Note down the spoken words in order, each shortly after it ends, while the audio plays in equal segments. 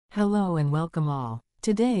Hello and welcome all.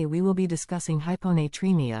 Today we will be discussing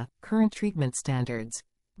hyponatremia, current treatment standards,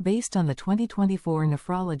 based on the 2024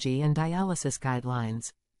 Nephrology and Dialysis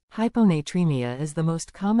Guidelines. Hyponatremia is the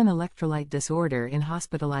most common electrolyte disorder in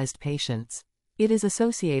hospitalized patients. It is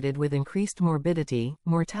associated with increased morbidity,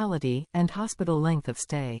 mortality, and hospital length of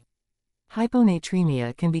stay.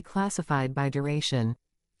 Hyponatremia can be classified by duration: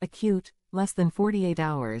 acute, less than 48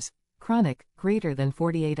 hours, chronic, greater than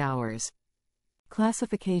 48 hours.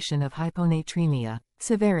 Classification of hyponatremia.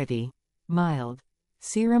 Severity: mild.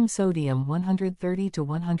 Serum sodium 130 to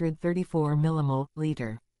 134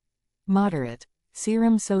 mmol/liter. Moderate.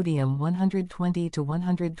 Serum sodium 120 to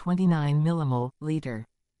 129 mmol/liter.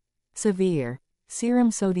 Severe.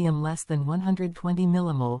 Serum sodium less than 120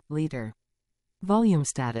 mmol/liter. Volume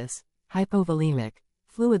status: hypovolemic.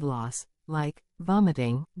 Fluid loss, like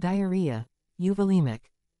vomiting, diarrhea. Euvolemic.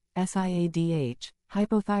 SIADH,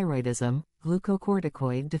 hypothyroidism,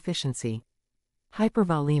 glucocorticoid deficiency.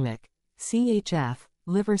 Hypervolemic. CHF,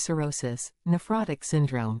 liver cirrhosis, nephrotic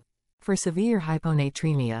syndrome. For severe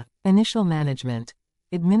hyponatremia, initial management: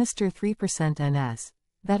 administer 3% NS,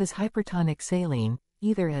 that is hypertonic saline,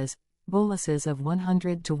 either as boluses of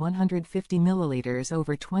 100 to 150 milliliters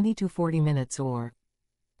over 20 to 40 minutes or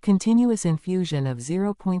continuous infusion of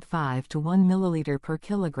 0.5 to 1 milliliter per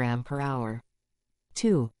kilogram per hour.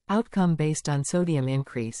 2. Outcome based on sodium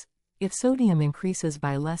increase. If sodium increases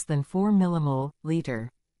by less than 4 mmol/liter,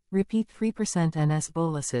 repeat 3% NS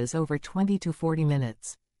boluses over 20 to 40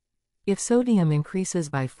 minutes. If sodium increases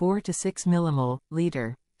by 4 to 6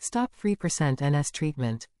 mmol/liter, stop 3% NS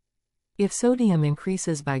treatment. If sodium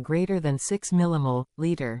increases by greater than 6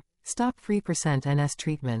 mmol/liter, stop 3% NS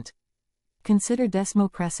treatment. Consider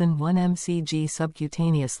desmopressin 1 mcg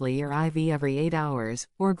subcutaneously or IV every 8 hours,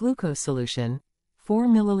 or glucose solution, 4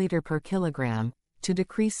 milliliter per kilogram, to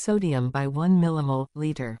decrease sodium by 1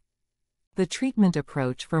 mmol/liter. The treatment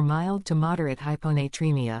approach for mild to moderate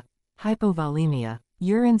hyponatremia. Hypovolemia.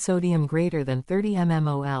 Urine sodium greater than 30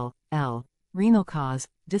 mmol/L. Renal cause: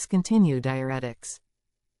 discontinue diuretics.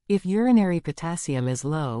 If urinary potassium is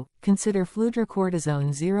low, consider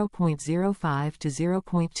fludrocortisone 0.05 to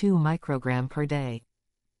 0.2 microgram per day.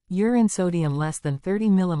 Urine sodium less than 30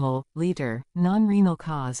 mmol/liter, non-renal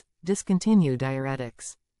cause: discontinue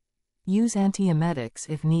diuretics. Use antiemetics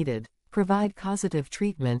if needed. Provide causative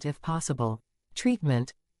treatment if possible.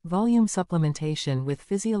 Treatment: volume supplementation with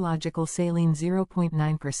physiological saline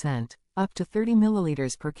 0.9%, up to 30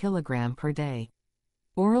 milliliters per kilogram per day.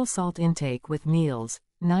 Oral salt intake with meals,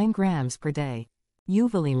 9 grams per day.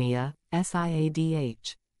 Euvolemia,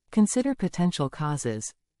 SIADH. Consider potential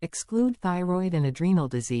causes. Exclude thyroid and adrenal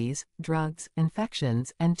disease, drugs,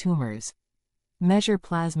 infections, and tumors. Measure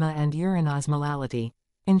plasma and urine osmolality.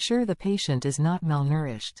 Ensure the patient is not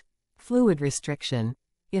malnourished. Fluid restriction.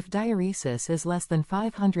 If diuresis is less than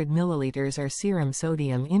 500 milliliters or serum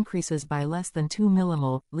sodium increases by less than 2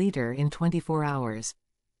 mmol/liter in 24 hours.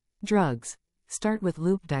 Drugs. Start with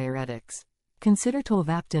loop diuretics. Consider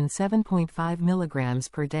tolvaptan 7.5 milligrams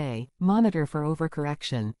per day, monitor for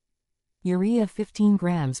overcorrection. Urea 15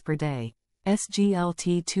 grams per day.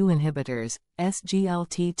 SGLT2 inhibitors,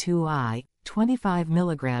 SGLT2I, 25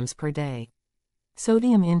 milligrams per day.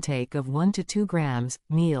 Sodium intake of 1 to 2 grams,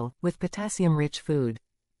 meal, with potassium-rich food.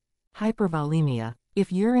 Hypervolemia.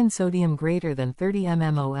 If urine sodium greater than 30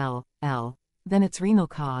 mmol/L, then it's renal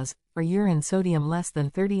cause, or urine sodium less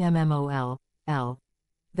than 30 mmol/L,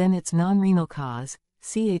 then it's non-renal cause,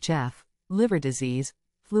 CHF, liver disease,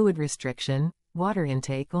 fluid restriction, water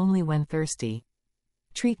intake only when thirsty.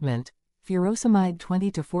 Treatment: furosemide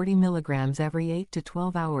 20 to 40 milligrams every 8 to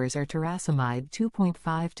 12 hours or toracimide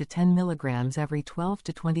 2.5 to 10 milligrams every 12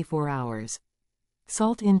 to 24 hours.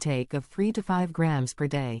 Salt intake of 3 to 5 grams per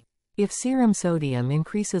day. If serum sodium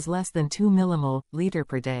increases less than 2 mmol/liter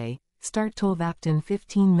per day, start tolvaptan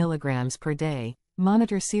 15 milligrams per day,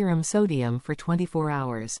 monitor serum sodium for 24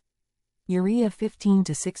 hours. Urea 15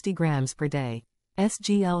 to 60 grams per day.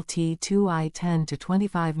 SGLT2I 10 to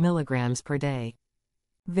 25 milligrams per day.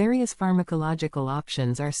 Various pharmacological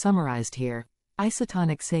options are summarized here.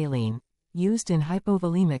 Isotonic saline, used in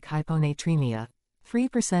hypovolemic hyponatremia.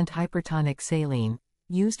 3% hypertonic saline,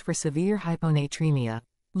 used for severe hyponatremia.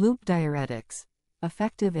 Loop diuretics,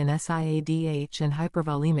 effective in SIADH and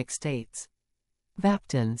hypervolemic states.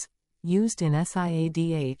 Vaptans, used in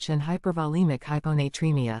SIADH and hypervolemic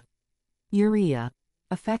hyponatremia. Urea,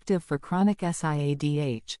 effective for chronic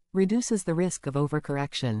SIADH, reduces the risk of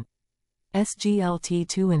overcorrection.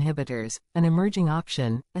 SGLT2 inhibitors, an emerging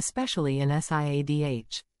option, especially in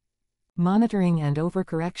SIADH. Monitoring and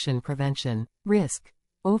overcorrection prevention. Risk: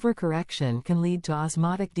 Overcorrection can lead to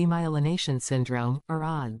osmotic demyelination syndrome, or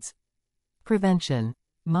ODS. Prevention.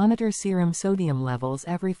 Monitor serum sodium levels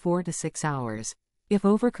every 4 to 6 hours. If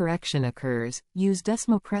overcorrection occurs, use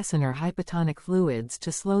desmopressin or hypotonic fluids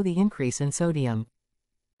to slow the increase in sodium.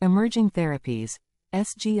 Emerging therapies.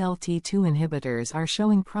 SGLT2 inhibitors are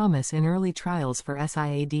showing promise in early trials for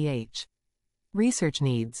SIADH. Research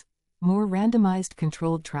needs. More randomized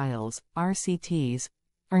controlled trials, RCTs,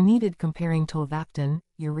 are needed comparing tolvaptan,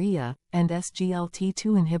 urea, and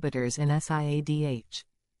SGLT2 inhibitors in SIADH.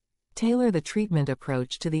 Tailor the treatment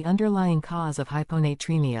approach to the underlying cause of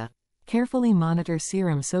hyponatremia. Carefully monitor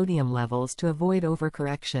serum sodium levels to avoid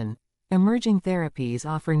overcorrection. Emerging therapies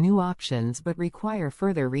offer new options but require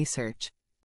further research.